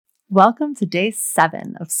Welcome to day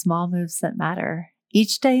 7 of Small Moves That Matter.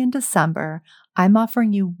 Each day in December, I'm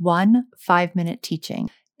offering you one 5-minute teaching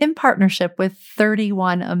in partnership with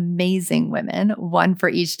 31 amazing women, one for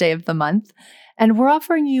each day of the month. And we're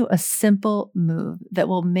offering you a simple move that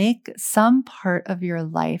will make some part of your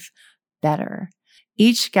life better.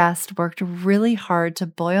 Each guest worked really hard to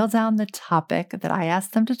boil down the topic that I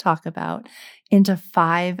asked them to talk about into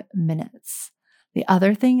 5 minutes. The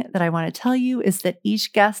other thing that I want to tell you is that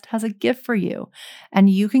each guest has a gift for you, and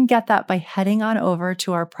you can get that by heading on over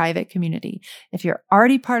to our private community. If you're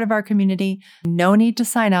already part of our community, no need to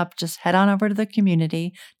sign up. Just head on over to the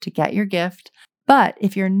community to get your gift. But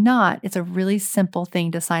if you're not, it's a really simple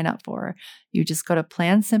thing to sign up for. You just go to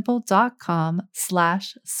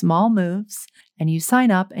plansimple.com/smallmoves and you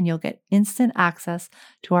sign up and you'll get instant access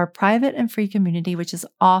to our private and free community, which is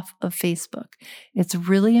off of Facebook. It's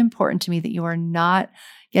really important to me that you are not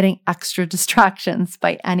getting extra distractions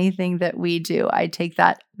by anything that we do. I take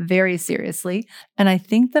that very seriously. And I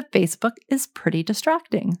think that Facebook is pretty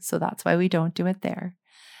distracting. So that's why we don't do it there.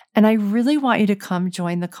 And I really want you to come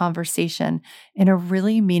join the conversation in a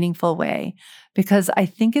really meaningful way, because I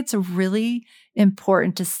think it's really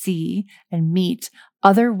important to see and meet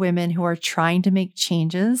other women who are trying to make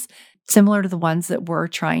changes similar to the ones that we're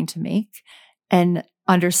trying to make, and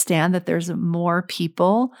understand that there's more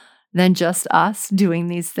people than just us doing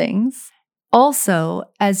these things. Also,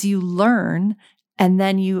 as you learn and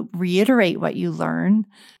then you reiterate what you learn,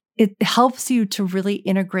 it helps you to really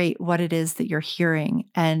integrate what it is that you're hearing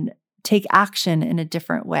and take action in a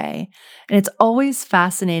different way. And it's always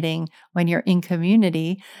fascinating when you're in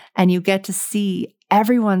community and you get to see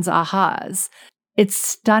everyone's ahas. It's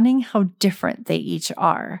stunning how different they each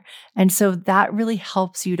are. And so that really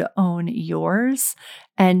helps you to own yours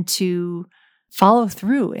and to follow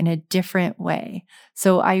through in a different way.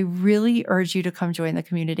 So I really urge you to come join the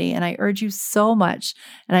community. And I urge you so much.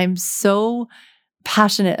 And I'm so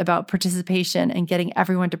passionate about participation and getting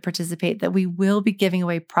everyone to participate that we will be giving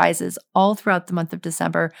away prizes all throughout the month of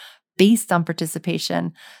December based on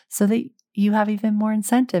participation so that you have even more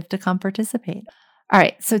incentive to come participate. All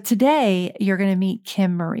right, so today you're going to meet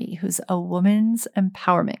Kim Marie, who's a women's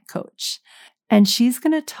empowerment coach. And she's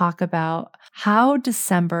going to talk about how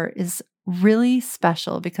December is really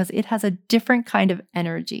special because it has a different kind of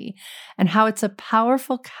energy, and how it's a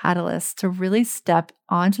powerful catalyst to really step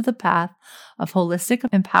onto the path of holistic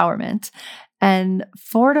empowerment and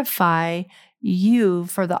fortify you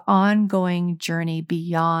for the ongoing journey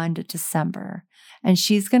beyond December. And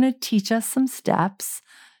she's going to teach us some steps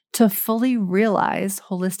to fully realize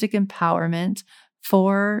holistic empowerment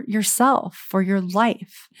for yourself, for your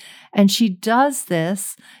life. And she does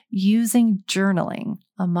this using journaling,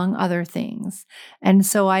 among other things. And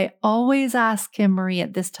so I always ask Kim Marie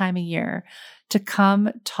at this time of year to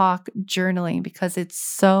come talk journaling because it's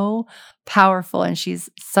so powerful and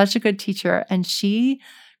she's such a good teacher. And she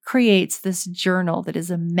creates this journal that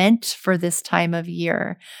is meant for this time of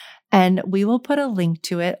year. And we will put a link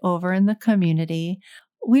to it over in the community.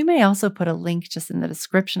 We may also put a link just in the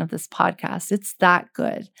description of this podcast. It's that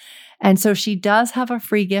good. And so she does have a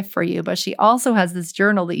free gift for you, but she also has this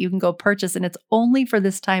journal that you can go purchase, and it's only for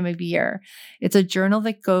this time of year. It's a journal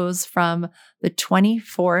that goes from the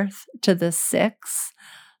 24th to the 6th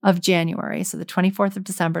of January. So the 24th of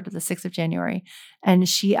December to the 6th of January. And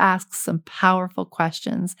she asks some powerful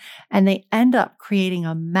questions, and they end up creating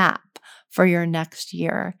a map for your next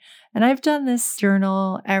year. And I've done this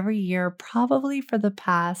journal every year, probably for the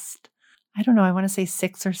past, I want to say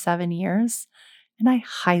 6 or 7 years. And I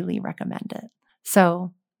highly recommend it.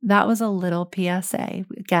 So that was a little PSA.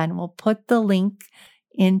 Again, we'll put the link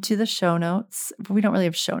into the show notes. We don't really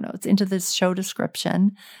have show notes, into the show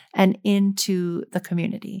description and into the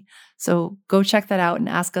community. So go check that out and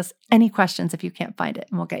ask us any questions if you can't find it,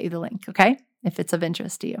 and we'll get you the link, okay? If it's of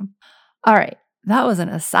interest to you. All right. That was an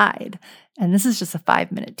aside, and this is just a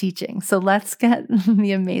 5-minute teaching. So let's get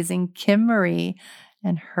the amazing Kim Marie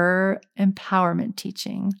and her empowerment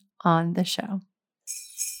teaching on the show.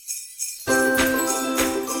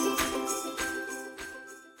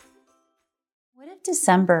 What if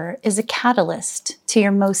December is a catalyst to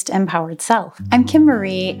your most empowered self? I'm Kim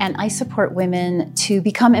Marie, and I support women to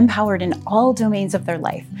become empowered in all domains of their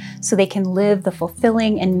life so they can live the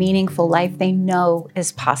fulfilling and meaningful life they know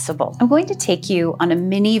is possible. I'm going to take you on a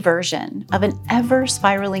mini version of an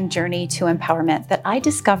ever-spiraling journey to empowerment that I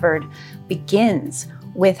discovered begins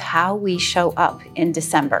with how we show up in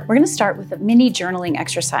December. We're going to start with a mini journaling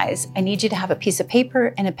exercise. I need you to have a piece of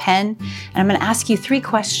paper and a pen, and I'm going to ask you 3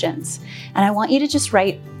 questions. And I want you to just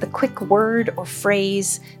write the quick word or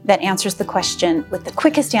phrase that answers the question with the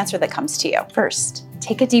quickest answer that comes to you. First,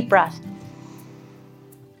 Take a deep breath.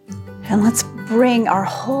 And let's bring our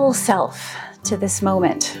whole self to this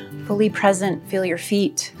moment. Fully present, feel your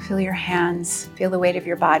feet, feel your hands, feel the weight of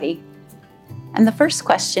your body. And the first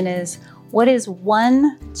question is, what is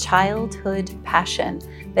one childhood passion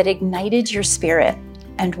that ignited your spirit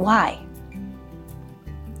and why?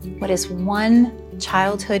 What is one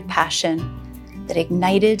childhood passion that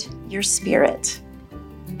ignited your spirit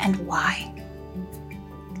and why?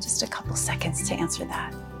 Just a couple seconds to answer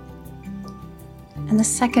that. And the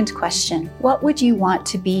second question, what would you want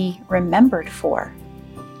to be remembered for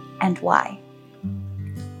and why?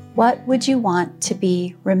 What would you want to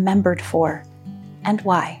be remembered for and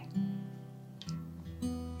why?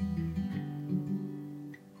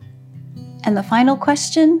 And the final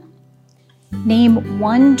question, name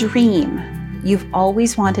one dream you've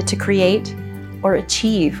always wanted to create or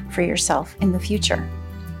achieve for yourself in the future.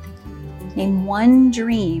 Name one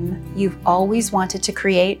dream you've always wanted to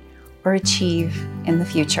create or achieve in the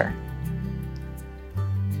future.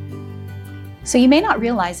 So you may not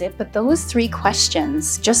realize it, but those 3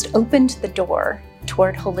 questions just opened the door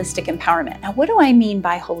toward holistic empowerment. Now, what do I mean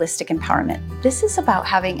by holistic empowerment? This is about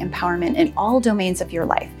having empowerment in all domains of your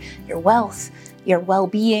life, your wealth, your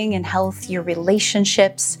well-being and health, your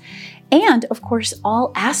relationships, and of course,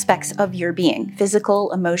 all aspects of your being,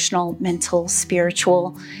 physical, emotional, mental,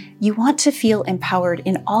 spiritual. You want to feel empowered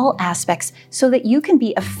in all aspects so that you can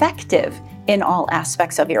be effective in all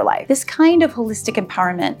aspects of your life. This kind of holistic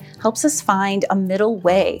empowerment helps us find a middle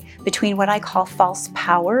way between what I call false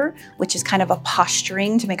power, which is kind of a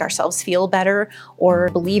posturing to make ourselves feel better or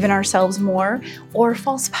believe in ourselves more, or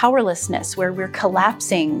false powerlessness, where we're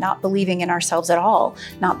collapsing, not believing in ourselves at all,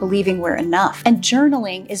 not believing we're enough. And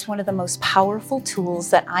journaling is one of the most powerful tools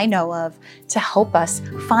that I know of to help us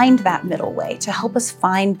find that middle way, to help us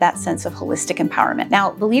find that sense of holistic empowerment.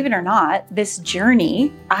 Now, believe it or not, this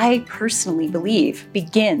journey, I personally believe,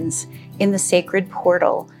 begins in the sacred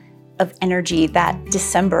portal of energy that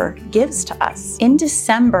December gives to us. In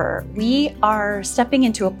December, we are stepping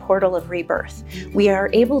into a portal of rebirth. We are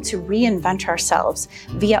able to reinvent ourselves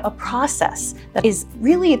via a process that is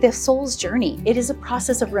really the soul's journey. It is a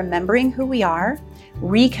process of remembering who we are,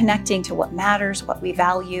 reconnecting to what matters, what we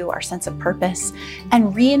value, our sense of purpose,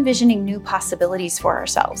 and re-envisioning new possibilities for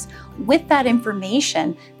ourselves. With that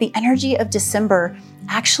information, the energy of December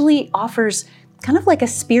actually offers kind of like a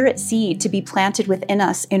spirit seed to be planted within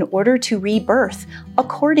us in order to rebirth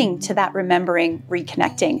according to that remembering,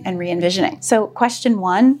 reconnecting, and re-envisioning. So question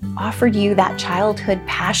 1 offered you that childhood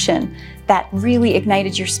passion that really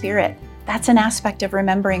ignited your spirit. That's an aspect of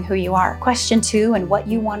remembering who you are. Question 2 and what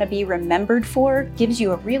you want to be remembered for gives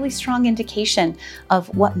you a really strong indication of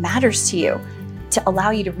what matters to you, to allow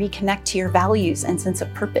you to reconnect to your values and sense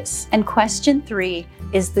of purpose. And question 3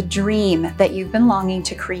 is the dream that you've been longing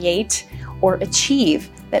to create or achieve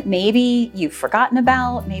that maybe you've forgotten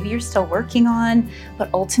about, maybe you're still working on, but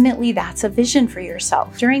ultimately that's a vision for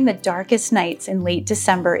yourself. During the darkest nights in late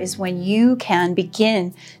December is when you can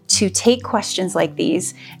begin to take questions like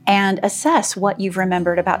these and assess what you've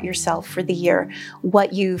remembered about yourself for the year,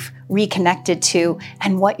 what you've reconnected to,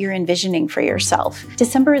 and what you're envisioning for yourself.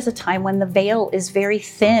 December is a time when the veil is very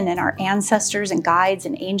thin and our ancestors and guides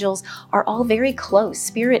and angels are all very close.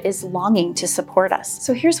 Spirit is longing to support us.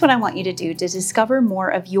 So here's what I want you to do to discover more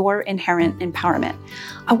of your inherent empowerment.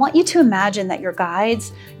 I want you to imagine that your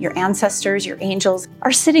guides, your ancestors, your angels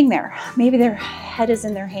are sitting there. Maybe their head is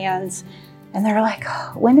in their hands and they're like,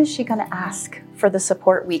 when is she going to ask for the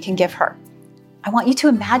support we can give her? I want you to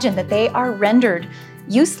imagine that they are rendered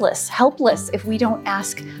useless, helpless if we don't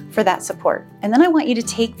ask for that support. And then I want you to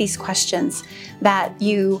take these questions that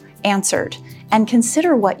you answered and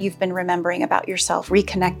consider what you've been remembering about yourself,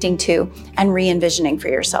 reconnecting to, and re-envisioning for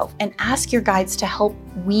yourself. And ask your guides to help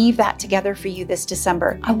weave that together for you this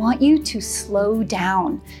December. I want you to slow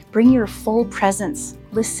down, bring your full presence,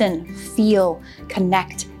 listen, feel,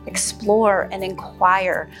 connect, explore, and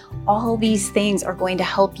inquire. All these things are going to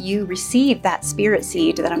help you receive that spirit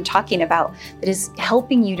seed that I'm talking about that is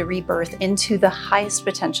helping you to rebirth into the highest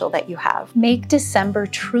potential that you have. Make December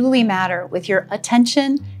truly matter with your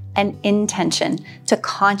attention and intention to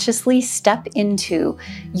consciously step into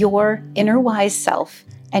your inner wise self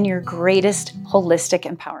and your greatest holistic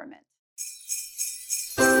empowerment.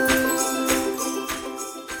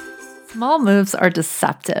 Small moves are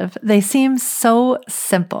deceptive. They seem so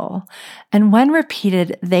simple. And when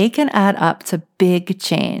repeated, they can add up to big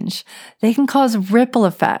change. They can cause ripple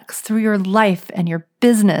effects through your life and your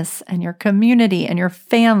business and your community and your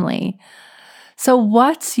family. So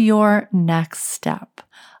what's your next step?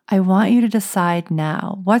 I want you to decide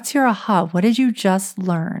now. What's your aha? What did you just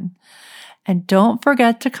learn? And don't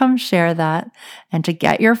forget to come share that and to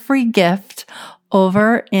get your free gift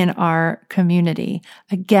over in our community.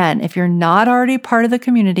 Again, if you're not already part of the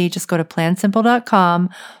community, just go to plansimple.com,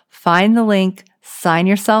 find the link, sign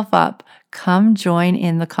yourself up, come join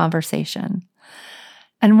in the conversation.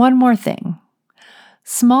 And one more thing.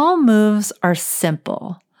 Small moves are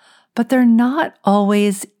simple, but they're not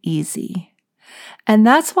always easy. And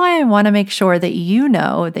that's why I want to make sure that you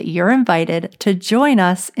know that you're invited to join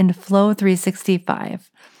us in Flow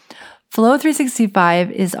 365. Flow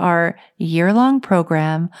 365 is our year-long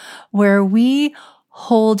program where we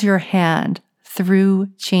hold your hand through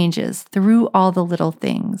changes, through all the little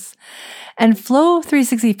things. And Flow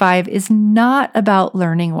 365 is not about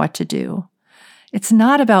learning what to do. It's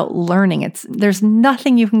not about learning. There's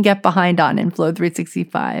nothing you can get behind on in Flow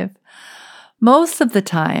 365. Most of the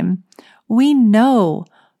time, we know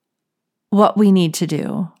what we need to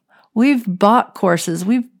do. We've bought courses,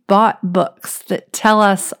 we've bought books that tell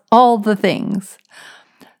us all the things.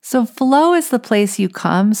 So Flow is the place you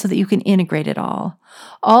come so that you can integrate it all.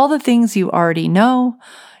 All the things you already know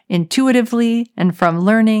intuitively and from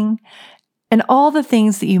learning, and all the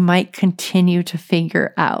things that you might continue to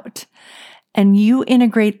figure out. And you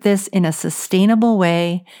integrate this in a sustainable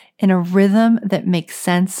way, in a rhythm that makes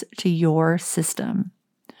sense to your system.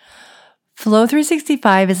 Flow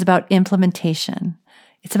 365 is about implementation.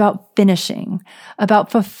 It's about finishing,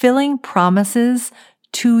 about fulfilling promises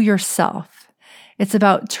to yourself. It's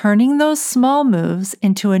about turning those small moves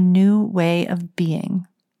into a new way of being.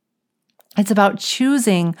 It's about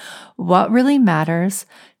choosing what really matters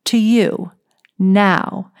to you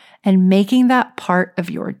now and making that part of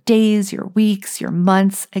your days, your weeks, your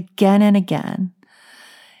months again and again.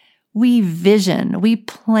 We vision, we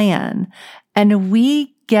plan, and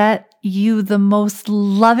we get you the most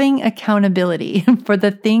loving accountability for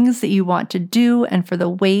the things that you want to do and for the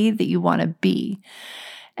way that you want to be.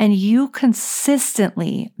 And you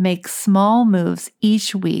consistently make small moves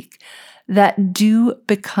each week that do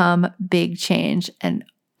become big change. And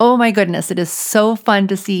oh my goodness, it is so fun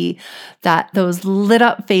to see those lit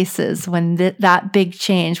up faces when that big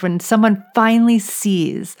change, when someone finally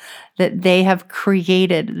sees that they have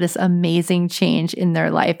created this amazing change in their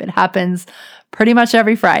life. It happens pretty much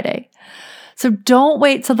every Friday. So don't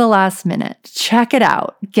wait till the last minute. Check it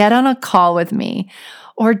out. Get on a call with me,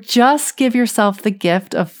 or just give yourself the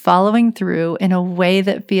gift of following through in a way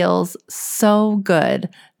that feels so good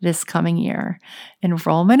this coming year.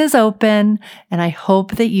 Enrollment is open, and I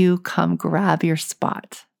hope that you come grab your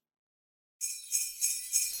spot.